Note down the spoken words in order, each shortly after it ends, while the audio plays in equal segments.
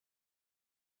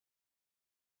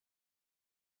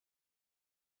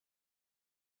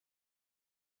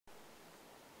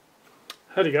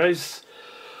Howdy guys.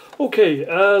 Okay,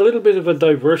 a little bit of a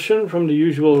diversion from the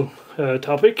usual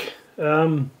topic.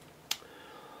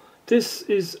 This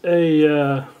is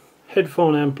a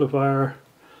headphone amplifier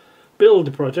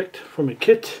build project from a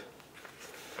kit.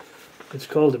 It's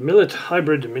called the Millet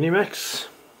Hybrid Minimax.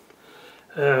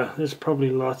 There's probably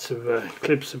lots of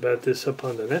clips about this up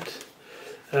on the net.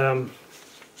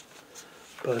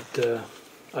 But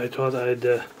I thought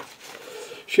I'd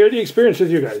share the experience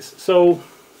with you guys. So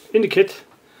in the kit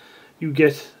you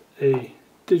get a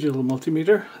digital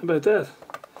multimeter. How about that?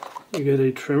 You get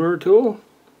a trimmer tool,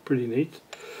 pretty neat.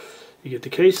 You get the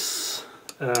case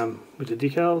with the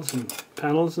decals and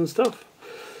panels and stuff.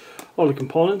 All the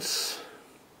components.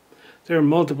 There are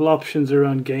multiple options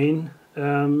around gain.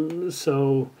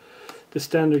 So the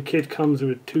standard kit comes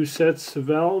with 2 sets of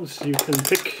valves. You can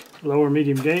pick lower,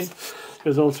 medium gain.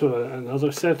 There's also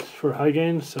another set for high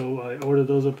gain, so I ordered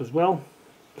those up as well.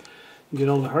 You get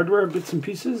all the hardware bits and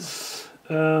pieces,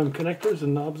 connectors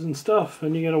and knobs and stuff,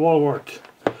 and you get a wall wart.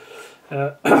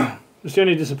 The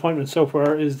only disappointment so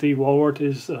far is the wall wart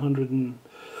is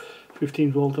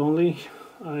 115 volt only.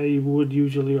 I would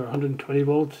usually, or 120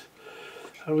 volt.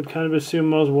 I would kind of assume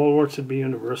most wall warts would be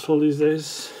universal these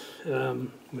days.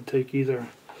 Would take either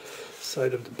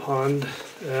side of the pond.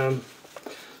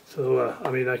 I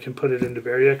mean, I can put it into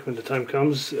Variac when the time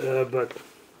comes, but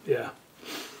yeah.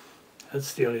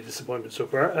 That's the only disappointment so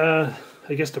far.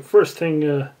 I guess the first thing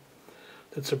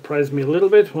that surprised me a little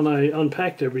bit when I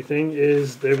unpacked everything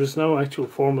is there was no actual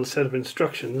formal set of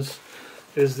instructions.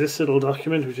 There's this little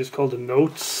document which is called the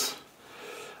notes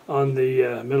on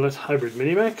the Millet Hybrid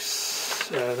Minimax.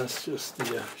 That's just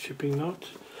the shipping note,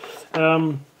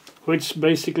 which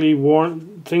basically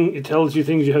it tells you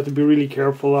things you have to be really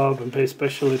careful of and pay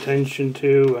special attention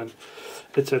to, and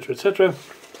etc. etc.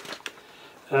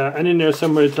 And in there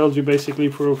somewhere it tells you basically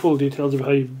for full details of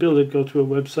how you build it, go to a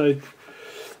website.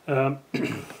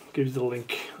 Gives the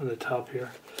link on the top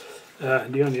here.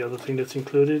 The only other thing that's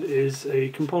included is a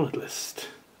component list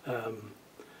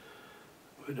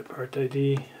with a part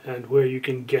ID and where you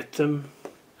can get them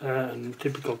and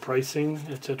typical pricing,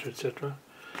 etc. etc.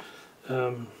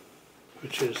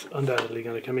 Which is undoubtedly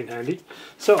going to come in handy.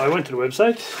 So I went to the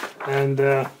website and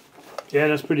yeah,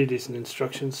 that's pretty decent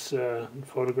instructions,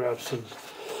 photographs and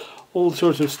all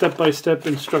sorts of step-by-step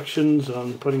instructions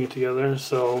on putting it together.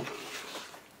 So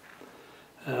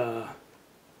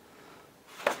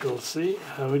we'll see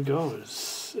how it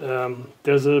goes.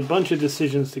 There's a bunch of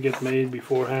decisions to get made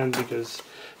beforehand because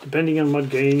depending on what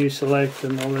gain you select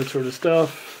and all that sort of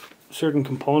stuff, certain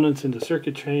components in the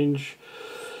circuit change.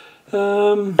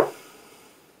 And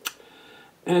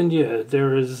yeah,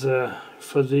 there is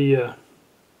for the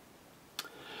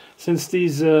since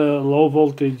these low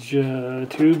voltage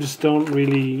tubes don't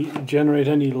really generate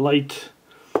any light,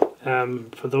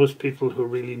 for those people who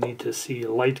really need to see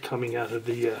light coming out of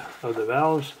the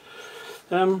valves,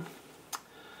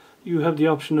 you have the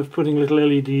option of putting little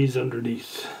LEDs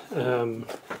underneath, and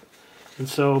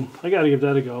so I got to give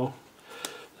that a go.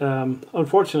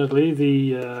 Unfortunately,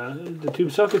 the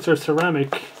tube sockets are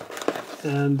ceramic,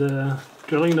 and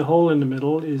drilling the hole in the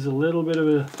middle is a little bit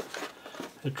of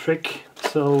a trick.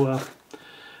 So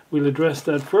we'll address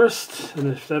that first, and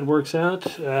if that works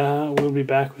out, we'll be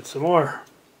back with some more.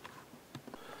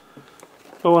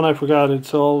 Oh, and I forgot,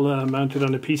 it's all mounted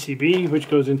on a PCB, which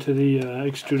goes into the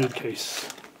extruded case.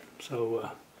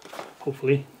 So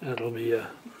hopefully that'll be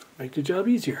make the job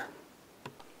easier.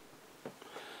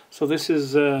 So this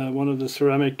is one of the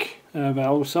ceramic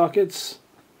valve sockets,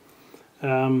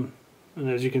 and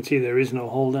as you can see, there is no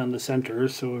hole down the center.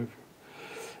 So.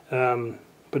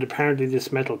 But apparently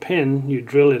this metal pin, you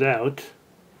drill it out,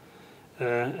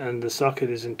 and the socket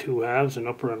is in 2 halves, an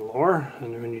upper and lower,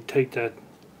 and when you take that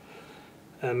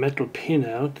metal pin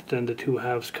out, then the 2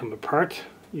 halves come apart.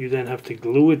 You then have to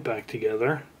glue it back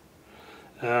together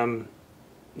so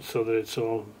that it's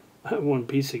all one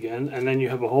piece again, and then you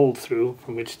have a hole through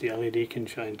from which the LED can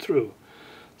shine through.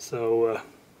 So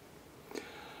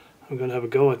I'm going to have a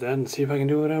go at that and see if I can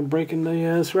do it without breaking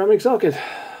the ceramic socket.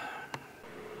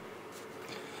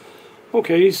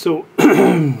 Okay, so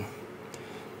this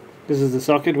is the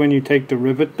socket when you take the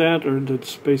rivet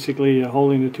that's basically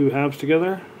holding the 2 halves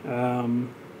together. And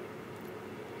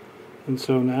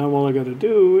so now all I got to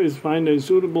do is find a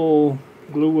suitable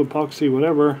glue, epoxy,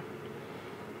 whatever,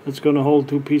 that's going to hold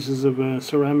 2 pieces of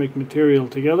ceramic material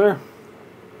together.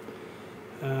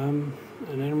 And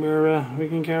then we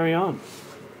can carry on.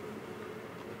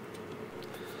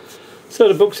 So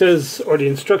the book says, or the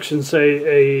instructions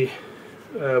say,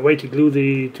 a way to glue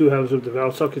the 2 halves of the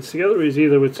valve sockets together is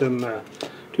either with some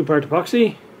 2-part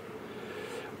epoxy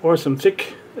or some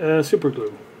thick super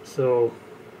glue. So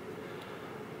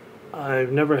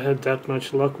I've never had that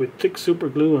much luck with thick super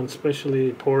glue on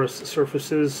especially porous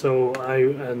surfaces. So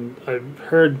I've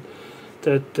heard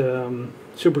that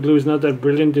super glue is not that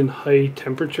brilliant in high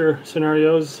temperature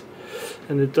scenarios,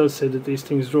 and it does say that these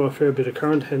things draw a fair bit of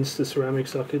current, hence the ceramic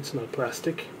sockets, not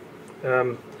plastic.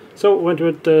 So went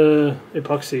with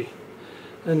epoxy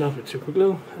and not with super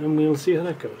glue, and we'll see how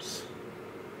that goes.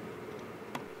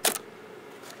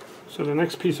 So the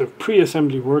next piece of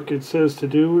pre-assembly work it says to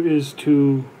do is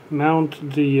to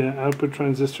mount the output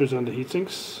transistors on the heat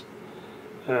sinks,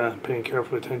 paying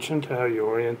careful attention to how you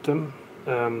orient them,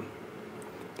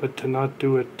 but to not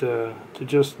do it, to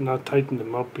just not tighten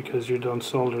them up, because you don't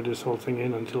solder this whole thing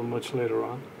in until much later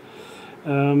on.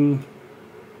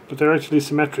 But they're actually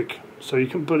symmetric, so you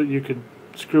can put it, you could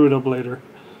screw it up later.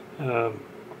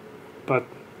 But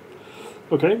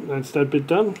okay, that's that bit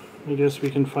done. I guess we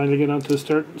can finally get on to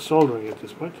start soldering at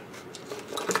this point.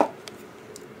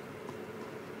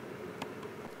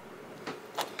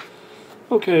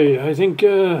 Okay, I think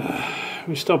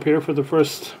we stop here for the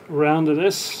first round of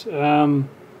this.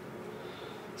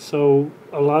 So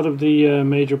a lot of the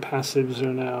major passives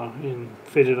are now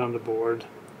fitted on the board.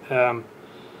 From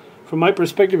my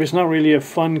perspective, it's not really a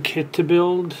fun kit to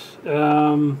build.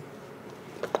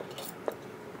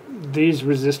 These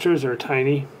resistors are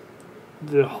tiny.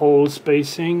 The hole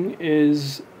spacing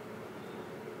is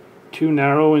too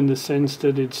narrow in the sense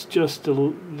that it's just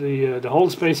the hole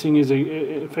spacing is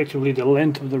effectively the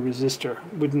length of the resistor,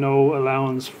 with no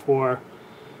allowance for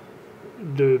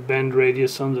the bend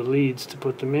radius on the leads to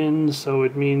put them in. So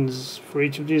it means for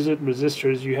each of these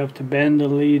resistors you have to bend the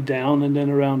lead down and then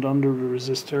around under the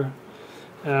resistor.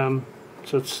 So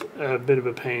it's a bit of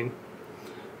a pain.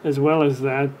 As well as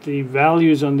that, the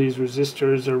values on these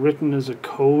resistors are written as a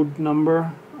code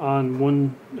number on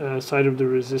one side of the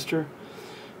resistor.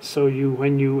 So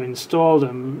when you install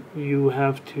them, you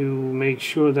have to make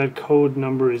sure that code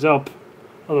number is up.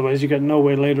 Otherwise you get no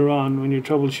way later on when you're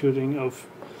troubleshooting of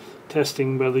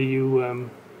testing whether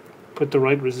you put the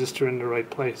right resistor in the right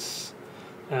place.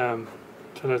 So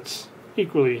that's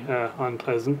equally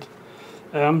unpleasant.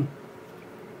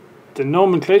 The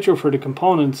nomenclature for the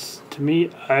components, to me,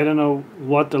 I don't know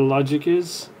what the logic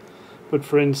is, but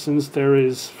for instance, there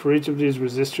is, for each of these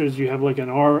resistors, you have like an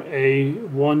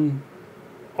RA1R,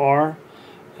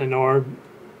 an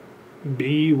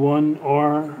RB1R,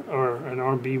 or an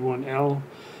RB1L.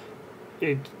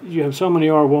 You have so many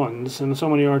R1s, and so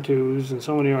many R2s, and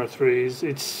so many R3s.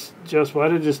 It's just, why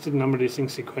they just didn't number these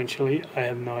things sequentially, I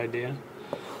have no idea.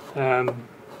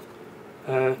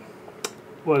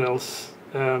 What else?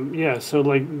 Yeah, so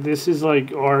like this is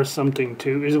like R something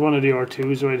 2 is one of the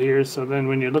R2s right here. So then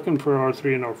when you're looking for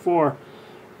R3 and R4,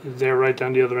 they're right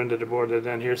down the other end of the board. They're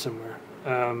down here somewhere,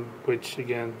 which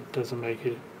again doesn't make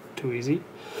it too easy.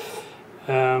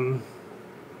 Yeah,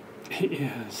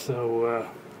 so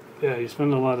yeah, you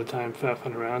spend a lot of time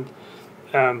faffing around.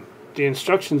 The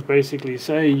instructions basically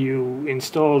say you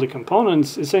install the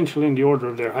components essentially in the order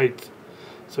of their height.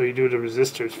 So you do the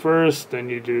resistors first, then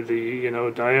you do the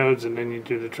diodes, and then you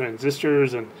do the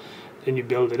transistors, and then you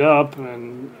build it up.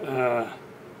 And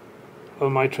well,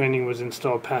 my training was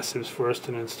install passives first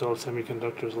and install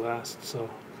semiconductors last. So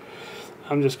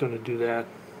I'm just going to do that.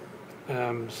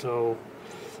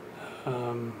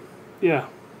 Yeah.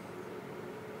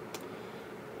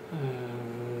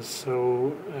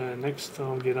 Next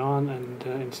I'll get on and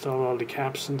install all the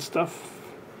caps and stuff.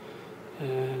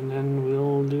 And then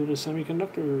we'll do the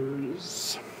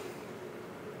semiconductors.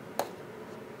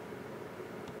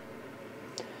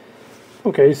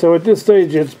 Okay, so at this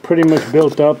stage it's pretty much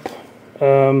built up.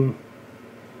 As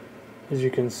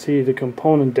you can see, the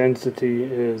component density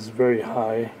is very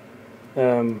high.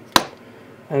 And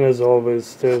as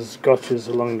always, there's gotchas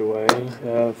along the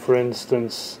way. For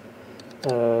instance,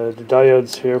 the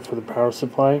diodes here for the power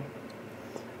supply.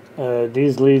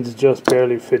 These leads just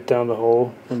barely fit down the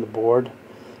hole in the board,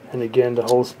 and again the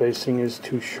hole spacing is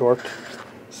too short,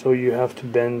 so you have to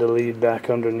bend the lead back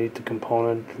underneath the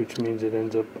component, which means it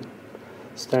ends up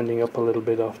standing up a little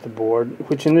bit off the board,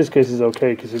 which in this case is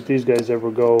okay, because if these guys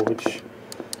ever go, which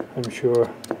I'm sure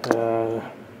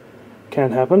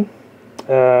can happen,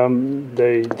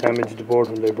 they damage the board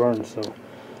when they burn, so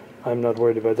I'm not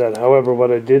worried about that. However,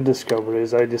 what I did discover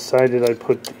is I decided I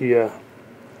put the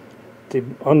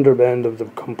underbend of the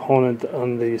component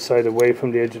on the side away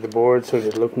from the edge of the board so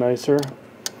it looked nicer,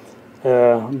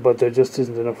 but there just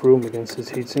isn't enough room against this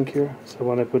heatsink here. So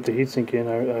when I put the heatsink in,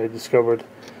 I discovered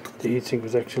the heatsink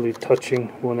was actually touching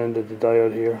one end of the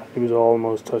diode here. It was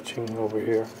almost touching over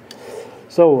here.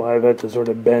 So I've had to sort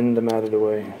of bend them out of the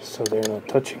way so they're not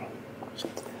touching.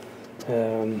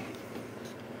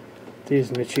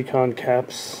 These Michicon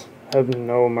caps have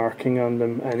no marking on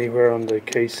them anywhere on the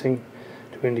casing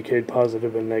to indicate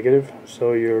positive and negative,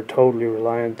 so you're totally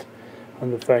reliant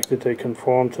on the fact that they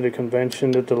conform to the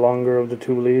convention that the longer of the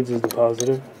two leads is the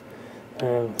positive.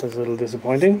 That's a little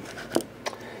disappointing.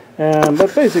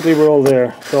 But basically we're all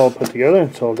there. It's all put together,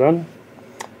 it's all done.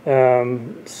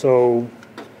 So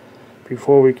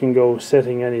before we can go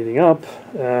setting anything up,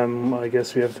 I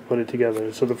guess we have to put it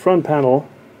together. So the front panel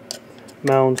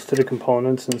mounts to the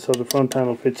components, and so the front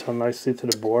panel fits on nicely to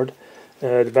the board.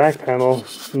 The back panel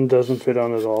doesn't fit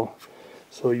on at all.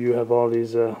 So you have all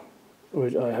these,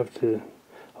 which I have to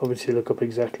obviously look up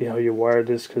exactly how you wire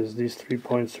this, because these 3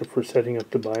 points are for setting up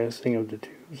the biasing of the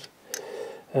tubes.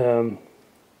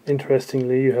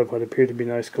 Interestingly, you have what appear to be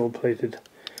nice gold-plated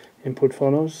input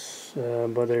phonos,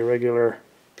 but a regular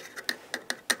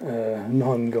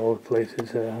non-gold-plated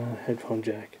headphone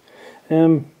jack.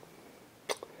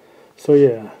 So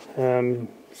yeah,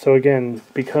 so again,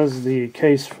 because the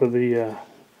case for the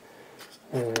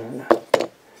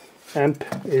amp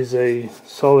is a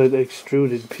solid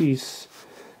extruded piece,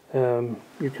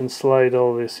 you can slide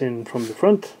all this in from the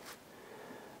front.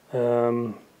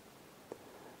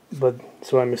 But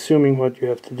so I'm assuming what you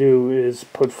have to do is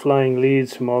put flying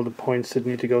leads from all the points that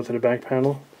need to go to the back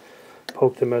panel,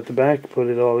 poke them at the back, put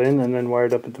it all in, and then wire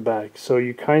it up at the back. So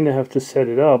you kind of have to set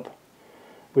it up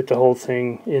with the whole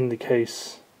thing in the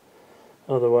case.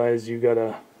 Otherwise you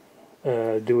gotta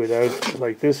do it out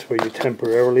like this, where you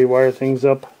temporarily wire things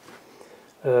up,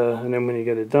 and then when you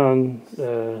get it done,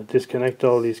 disconnect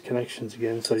all these connections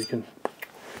again so you can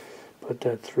put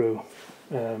that through.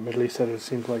 At least that it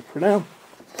seems like for now.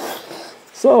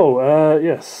 So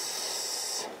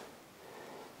yes,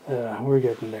 we're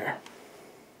getting there.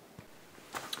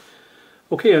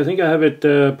 Okay, I think I have it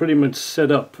pretty much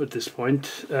set up at this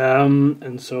point,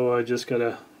 and so I just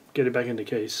gotta get it back in the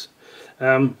case.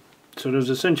 So there's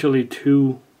essentially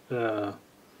two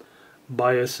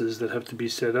biases that have to be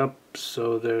set up.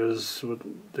 So there's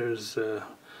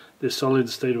this solid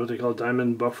state, what they call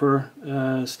diamond buffer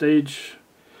stage.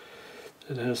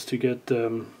 It has to get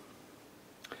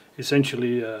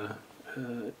essentially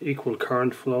equal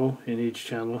current flow in each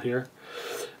channel here.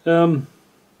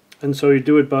 And so you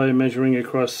do it by measuring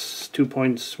across 2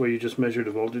 points where you just measure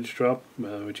the voltage drop,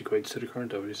 which equates to the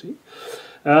current, obviously.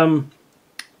 I'm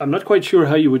not quite sure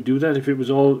how you would do that if it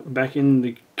was all back in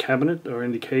the cabinet or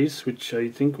in the case, which I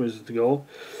think was the goal.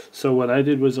 So what I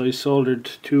did was I soldered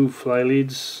 2 fly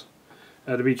leads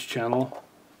out of each channel,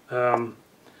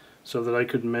 so that I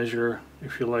could measure,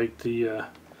 if you like, the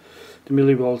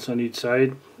millivolts on each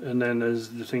side, and then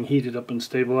as the thing heated up and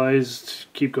stabilized,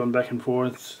 keep going back and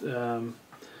forth to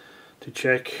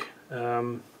check.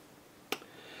 So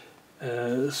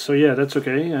yeah, that's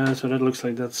okay. So that looks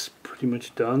like that's pretty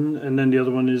much done. And then the other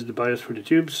one is the bias for the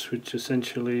tubes, which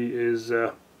essentially is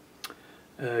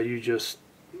you just,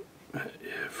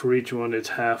 for each one it's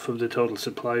half of the total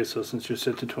supply. So since you're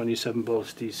set to 27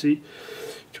 volts DC,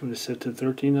 each one is set to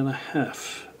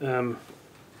 13.5.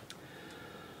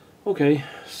 Okay,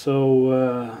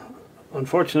 so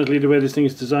unfortunately the way this thing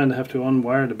is designed, I have to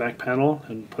unwire the back panel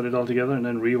and put it all together and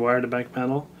then rewire the back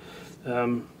panel.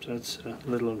 So that's a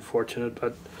little unfortunate,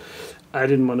 but I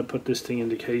didn't want to put this thing in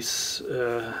the case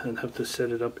and have to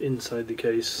set it up inside the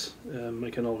case. I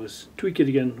can always tweak it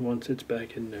again once it's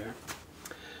back in there.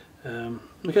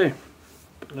 Okay,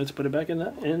 let's put it back in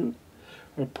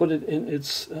or put it in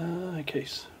its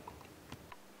case.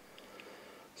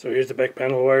 So here's the back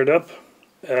panel wired up.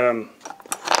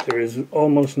 There is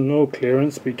almost no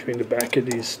clearance between the back of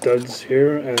these studs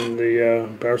here and the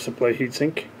power supply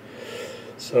heatsink.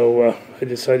 So I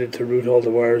decided to route all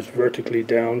the wires vertically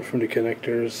down from the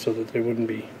connectors so that they wouldn't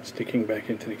be sticking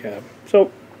back into the cab. So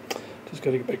just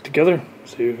got to get back together,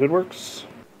 see if it works.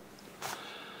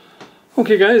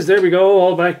 Okay guys, there we go,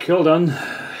 all back, all done.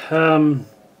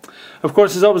 Of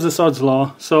course, there's always a sod's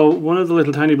law. So one of the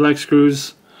little tiny black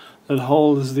screws that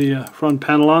holds the front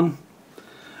panel on,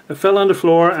 it fell on the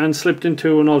floor and slipped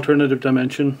into an alternative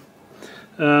dimension.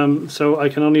 So I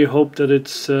can only hope that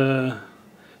it's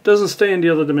doesn't stay in the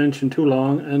other dimension too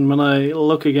long, and when I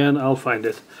look again I'll find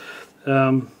it.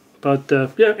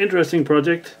 Yeah, interesting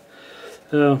project.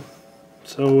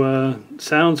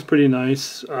 Sounds pretty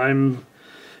nice. I'm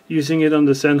using it on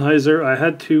the Sennheiser. I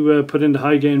had to put in the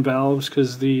high gain valves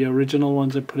because the original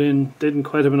ones I put in didn't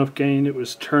quite have enough gain. It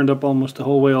was turned up almost the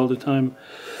whole way all the time.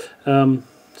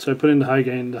 So I put in the high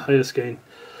gain, the highest gain,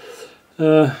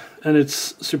 and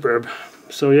it's superb.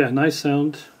 So yeah, nice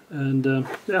sound, and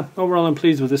yeah, overall I'm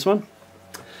pleased with this one.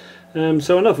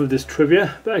 So enough of this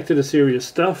trivia, back to the serious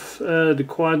stuff. The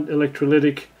quad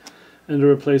electrolytic and the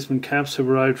replacement caps have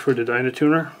arrived for the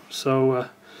Dynatuner, so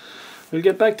we'll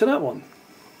get back to that one.